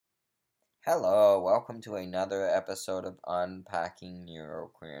Hello, welcome to another episode of Unpacking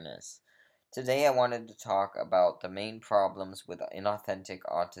Neuroqueerness. Today I wanted to talk about the main problems with inauthentic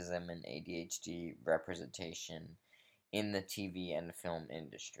autism and ADHD representation in the TV and film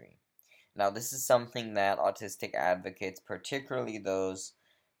industry. Now, this is something that autistic advocates, particularly those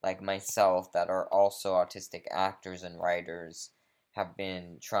like myself that are also autistic actors and writers, have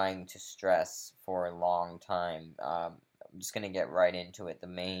been trying to stress for a long time. I'm just going to get right into it. The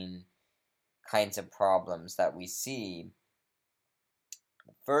main kinds of problems that we see,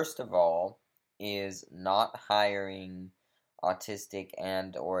 first of all, is not hiring autistic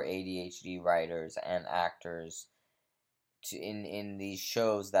and or ADHD writers and actors in these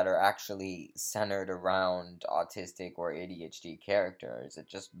shows that are actually centered around autistic or ADHD characters. It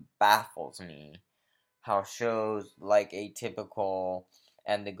just baffles me how shows like Atypical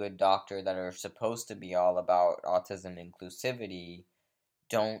and The Good Doctor that are supposed to be all about autism inclusivity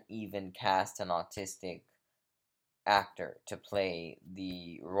don't even cast an autistic actor to play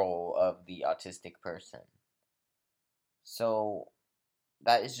the role of the autistic person. So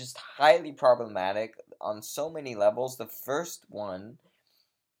that is just highly problematic on so many levels. The first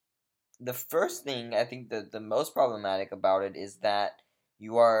thing I think the most problematic about it is that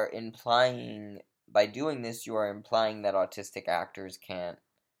you are implying, by doing this, you are implying that autistic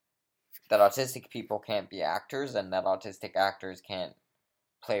people can't be actors and that autistic actors can't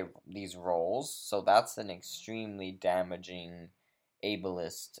play these roles. So that's an extremely damaging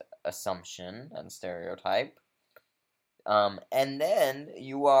ableist assumption and stereotype. And then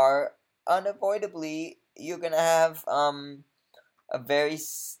you are you're gonna have a very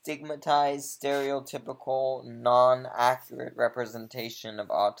stigmatized, stereotypical, non-accurate representation of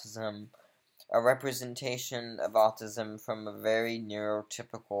autism, a representation of autism from a very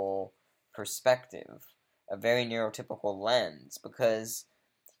neurotypical perspective, a very neurotypical lens, because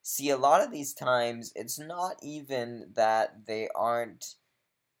see, a lot of these times, it's not even that they aren't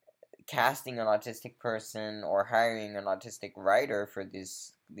casting an autistic person or hiring an autistic writer for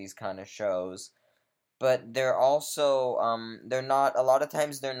these kind of shows, but they're also they're not a lot of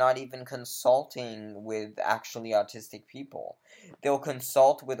times they're not even consulting with actually autistic people. They'll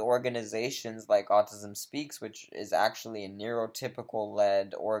consult with organizations like Autism Speaks, which is actually a neurotypical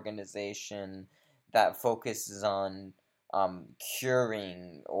led organization that focuses on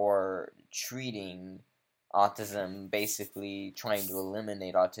curing or treating autism, basically trying to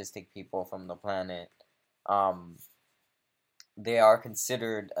eliminate autistic people from the planet. Um, they are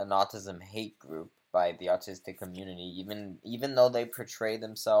considered an autism hate group by the autistic community, even though they portray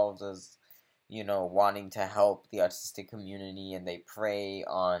themselves as, wanting to help the autistic community, and they prey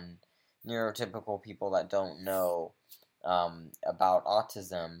on neurotypical people that don't know about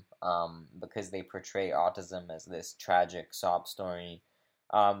autism, because they portray autism as this tragic sob story,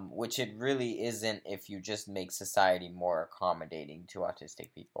 which it really isn't if you just make society more accommodating to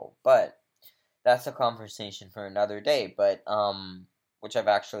autistic people. But that's a conversation for another day, but which I've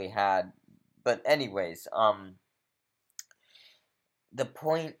actually had. But anyways, the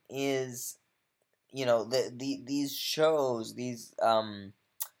point is, these shows, these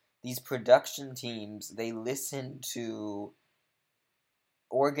production teams, they listen to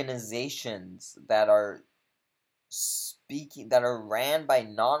organizations that are ran by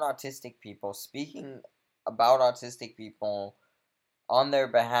non-autistic people, speaking about autistic people on their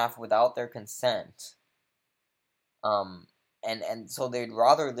behalf without their consent. And so they'd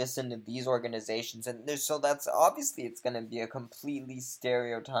rather listen to these organizations, and so that's obviously it's going to be a completely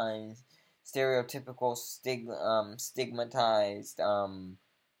stereotypical, stigmatized,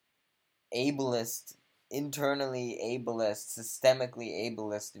 ableist, internally ableist, systemically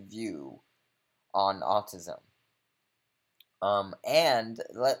ableist view on autism. I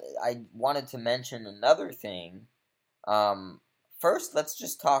wanted to mention another thing. First, let's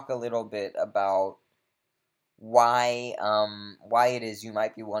just talk a little bit about why it is, you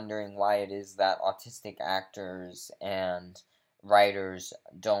might be wondering why it is that autistic actors and writers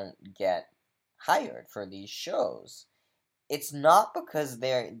don't get hired for these shows. It's not because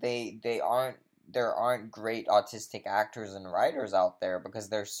there aren't great autistic actors and writers out there, because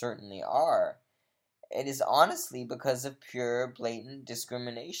there certainly are. It is honestly because of pure blatant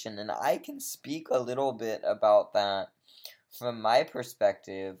discrimination, and I can speak a little bit about that from my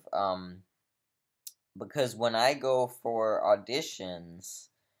perspective, because when I go for auditions,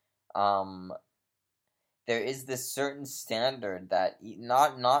 um, there is this certain standard that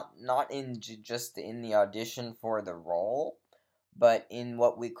not in just in the audition for the role, but in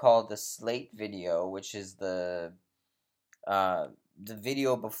what we call the slate video, which is uh, the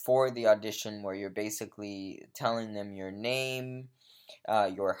video before the audition, where you're basically telling them your name,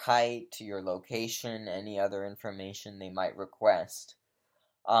 your height, your location, any other information they might request.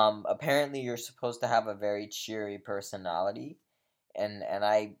 Apparently you're supposed to have a very cheery personality, and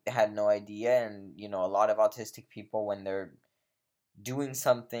I had no idea. And a lot of autistic people, when they're doing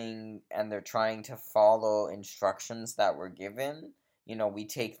something and they're trying to follow instructions that were given, we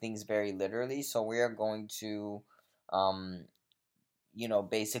take things very literally. So we are going to, um,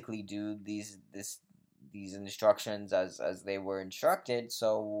 basically do these instructions as they were instructed.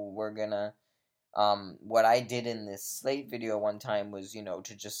 So we're gonna, what I did in this slate video one time was,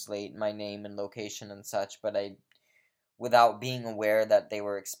 to just slate my name and location and such, but without being aware that they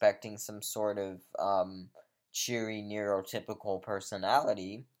were expecting some sort of cheery neurotypical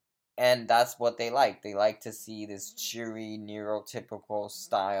personality. And that's what they like. They like to see this cheery neurotypical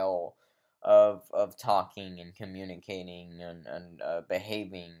style of talking and communicating and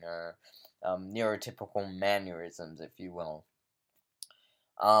behaving, or neurotypical mannerisms, if you will.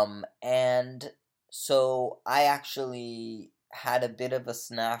 And so I actually had a bit of a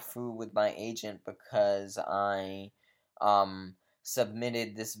snafu with my agent, because I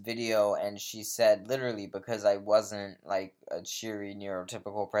submitted this video and she said, literally, because I wasn't like a cheery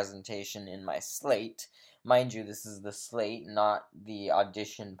neurotypical presentation in my slate. Mind you, this is the slate, not the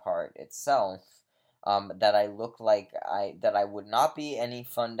audition part itself. That I look like that I would not be any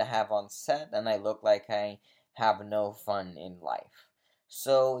fun to have on set, and I look like I have no fun in life.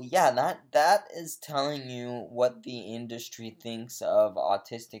 So yeah, that is telling you what the industry thinks of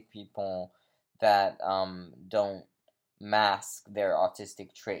autistic people that don't mask their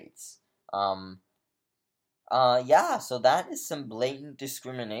autistic traits. Um yeah, so that is some blatant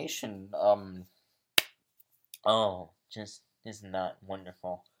discrimination. Oh, just isn't that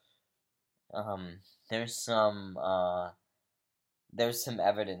wonderful? Um there's some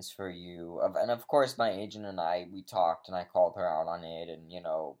evidence for you of, and of course my agent and we talked, and I called her out on it, and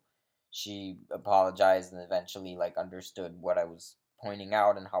she apologized and eventually like understood what I was pointing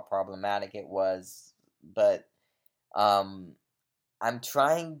out and how problematic it was. But um I'm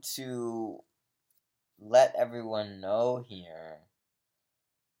trying to let everyone know here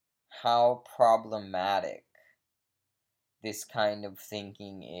how problematic this kind of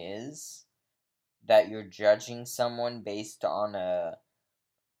thinking is, that you're judging someone based on a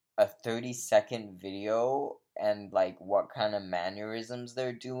 30-second video, and like what kind of mannerisms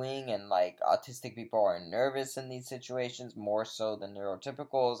they're doing. And like autistic people are nervous in these situations more so than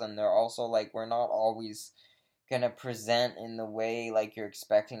neurotypicals, and they're also like, we're not always gonna present in the way like you're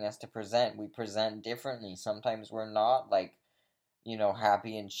expecting us to present. We present differently. Sometimes we're not like,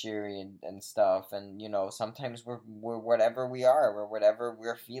 happy and cheery and stuff, and sometimes we're whatever we are, we're whatever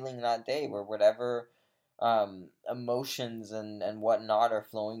we're feeling that day, we're whatever emotions and whatnot are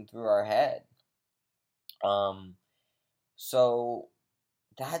flowing through our head. um so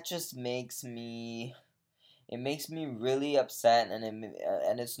that just makes me really upset.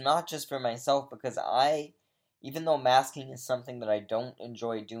 And it's not just for myself, because even though masking is something that I don't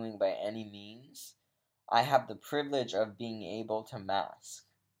enjoy doing by any means, I have the privilege of being able to mask.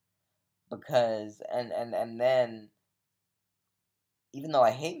 Because and then, even though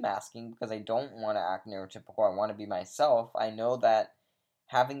I hate masking because I don't want to act neurotypical, I want to be myself, I know that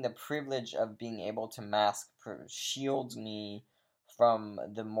having the privilege of being able to mask shields me from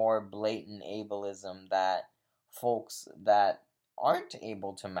the more blatant ableism that folks that aren't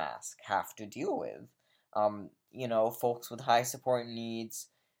able to mask have to deal with. Folks with high support needs,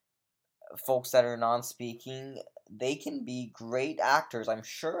 folks that are non-speaking, they can be great actors. I'm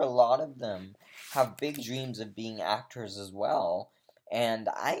sure a lot of them have big dreams of being actors as well, and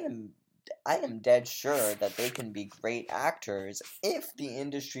I am dead sure that they can be great actors if the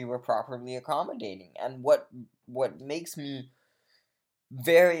industry were properly accommodating. And what makes me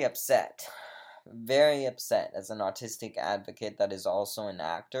very upset, very upset as an autistic advocate that is also an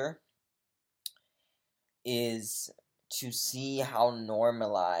actor, is to see how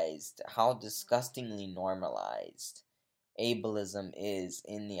normalized, how disgustingly normalized ableism is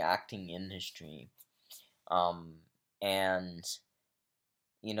in the acting industry. Um, and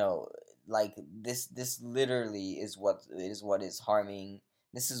you know, like this literally is what is harming.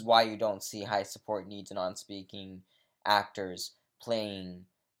 This is why you don't see high support needs non-speaking actors playing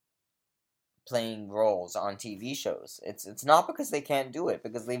roles on TV shows. It's not because they can't do it,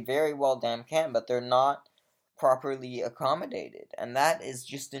 because they very well damn can, but they're not properly accommodated, and that is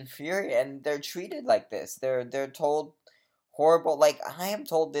just infuriating. And they're treated like this. They're told horrible. Like, I am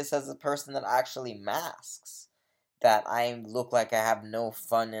told this as a person that actually masks, that I look like I have no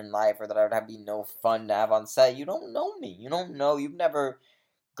fun in life, or that I would be no fun to have on set. You don't know me. You don't know. You've never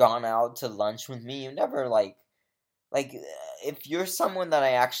gone out to lunch with me. You never like if you're someone that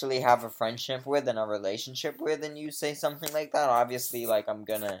I actually have a friendship with and a relationship with, and you say something like that, obviously, like, I'm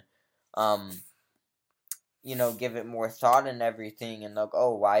gonna, um, give it more thought and everything, and like,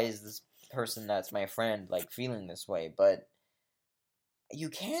 oh, why is this person that's my friend, like, feeling this way? But you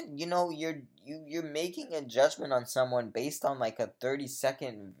can't, you're making a judgment on someone based on, like, a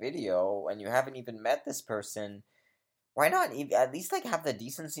 30-second video, and you haven't even met this person. Why not at least, like, have the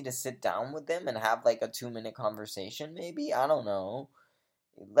decency to sit down with them and have, like, a 2-minute conversation, maybe? I don't know.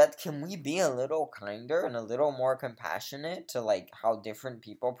 Can we be a little kinder and a little more compassionate to, like, how different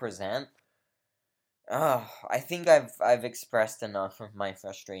people present? I think I've expressed enough of my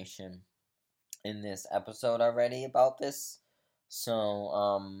frustration in this episode already about this.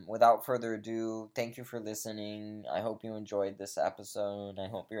 So, without further ado, thank you for listening. I hope you enjoyed this episode. I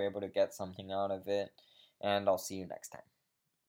hope you're able to get something out of it, and I'll see you next time.